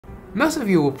Most of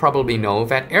you will probably know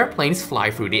that airplanes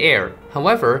fly through the air.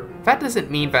 However, that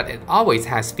doesn't mean that it always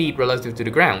has speed relative to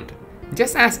the ground.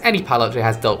 Just ask any pilot who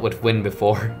has dealt with wind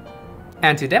before.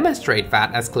 And to demonstrate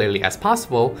that as clearly as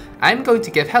possible, I'm going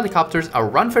to give helicopters a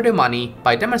run for their money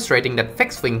by demonstrating that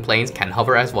fixed-wing planes can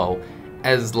hover as well,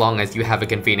 as long as you have a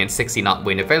convenient 60-knot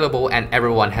wind available and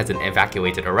everyone hasn't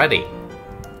evacuated already.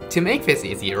 To make this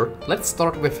easier, let's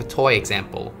start with a toy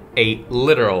example, a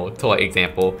literal toy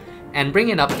example, and bring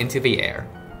it up into the air.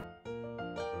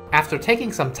 After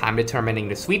taking some time determining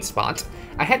the sweet spot,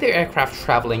 I had the aircraft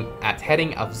traveling at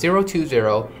heading of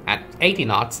 020 at 80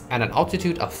 knots at an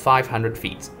altitude of 500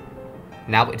 feet.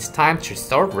 Now it's time to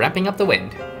start ramping up the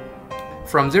wind.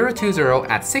 From 020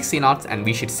 at 60 knots and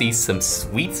we should see some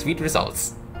sweet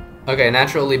results. Okay,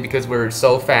 naturally because we're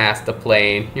so fast, the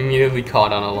plane immediately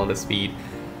caught on a lot of speed.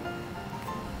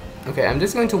 Okay, I'm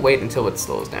just going to wait until it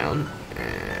slows down.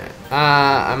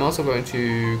 I'm also going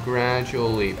to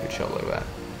gradually pitch a little bit.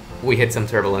 We hit some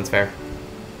turbulence there.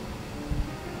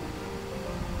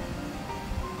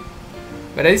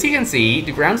 But as you can see,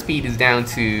 the ground speed is down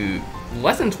to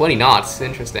less than 20 knots.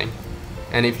 Interesting.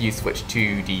 And if you switch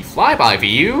to the flyby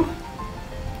view,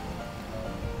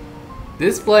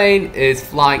 this plane is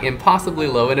flying impossibly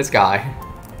low in the sky.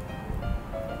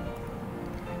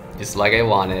 Just like I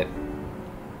wanted.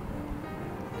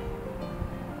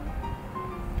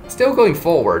 Still going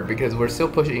forward because we're still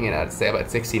pushing it at, say, about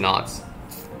 60 knots.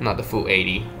 Not the full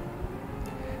 80.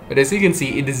 But as you can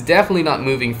see, it is definitely not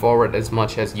moving forward as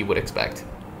much as you would expect.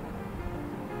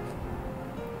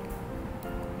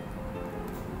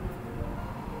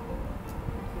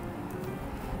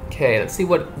 Okay, let's see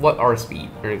what our speed.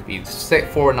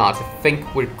 Set 4 knots. I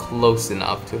think we're close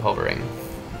enough to hovering.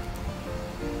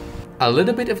 A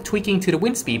little bit of tweaking to the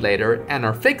wind speed later, and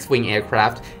our fixed-wing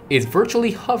aircraft is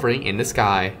virtually hovering in the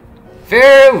sky.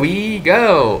 There we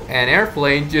go! An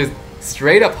airplane just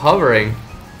straight up hovering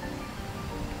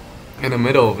in the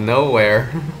middle of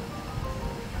nowhere.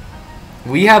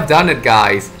 We have done it,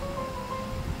 guys!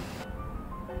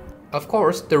 Of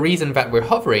course, the reason that we're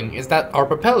hovering is that our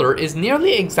propeller is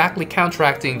nearly exactly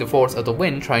counteracting the force of the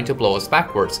wind trying to blow us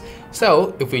backwards.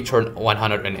 So, if we turn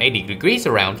 180 degrees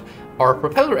around, our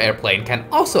propeller airplane can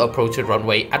also approach the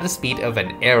runway at the speed of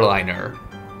an airliner.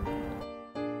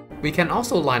 We can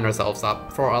also line ourselves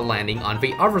up for a landing on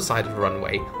the other side of the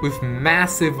runway with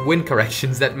massive wind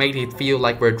corrections that make it feel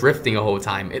like we're drifting the whole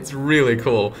time. It's really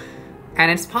cool.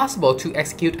 And it's possible to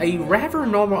execute a rather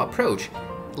normal approach.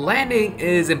 Landing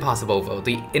is impossible though.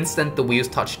 The instant the wheels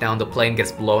touch down, the plane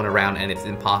gets blown around and it's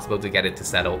impossible to get it to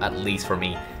settle, at least for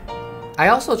me. I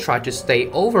also tried to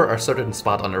stay over a certain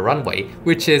spot on the runway,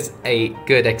 which is a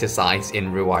good exercise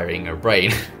in rewiring your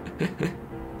brain.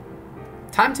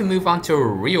 Time to move on to a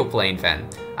real plane then.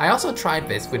 I also tried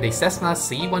this with a Cessna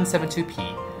C172P.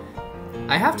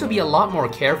 I have to be a lot more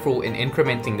careful in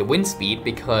incrementing the wind speed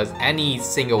because any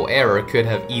single error could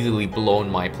have easily blown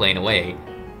my plane away.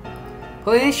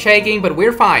 Plane is shaking, but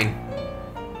we're fine.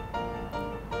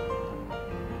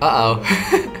 Uh-oh.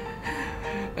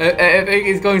 I think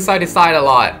it's going side to side a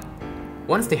lot.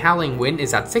 Once the howling wind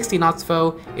is at 60 knots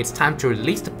though, it's time to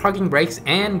release the parking brakes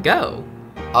and go.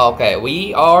 Okay,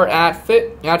 we are at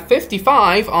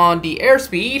 55 on the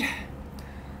airspeed.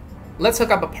 Let's hook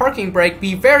up a parking brake,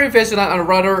 be very vigilant on the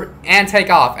rudder, and take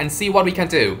off and see what we can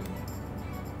do.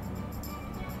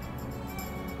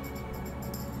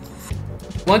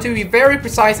 Want to be very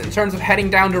precise in terms of heading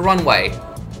down the runway.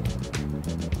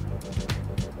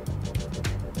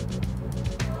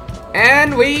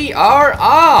 And we are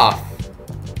off!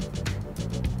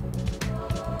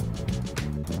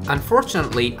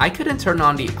 Unfortunately, I couldn't turn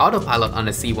on the autopilot on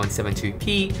the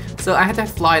C172P, so I had to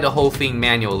fly the whole thing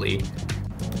manually.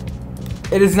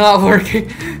 It is not working,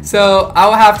 so I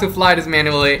will have to fly this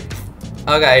manually.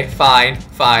 Okay, fine.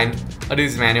 I'll do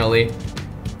this manually.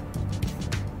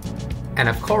 And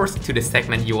of course, to the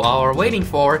segment you all are waiting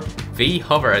for, the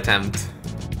hover attempt.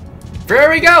 There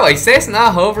we go, a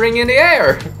Cessna hovering in the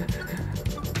air!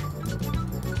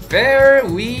 There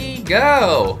we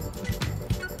go!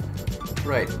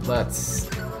 Right, let's...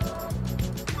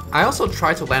 I also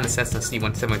tried to land a Cessna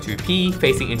C172P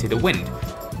facing into the wind.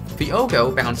 The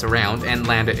Ogo bounced around and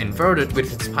landed inverted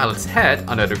with its pilot's head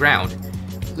under the ground.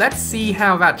 Let's see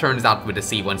how that turns out with the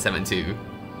C172.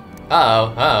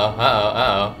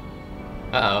 Uh-oh.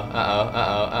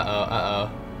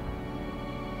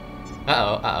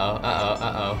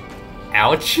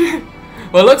 Ouch.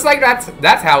 Well, looks like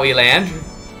that's how we land.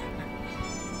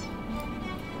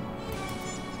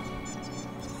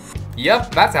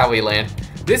 Yep, that's how we land.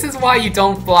 This is why you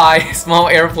don't fly small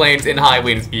airplanes in high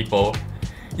winds, people.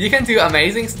 You can do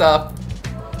amazing stuff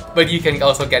But you can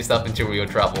also get yourself into real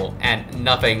trouble, and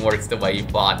nothing works the way you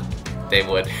thought they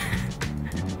would.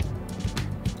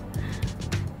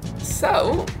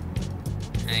 So,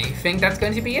 I think that's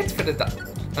going to be it for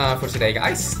today,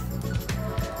 guys.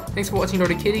 Thanks for watching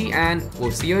Lord Kitty, and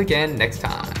we'll see you again next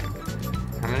time.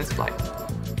 Have a nice flight.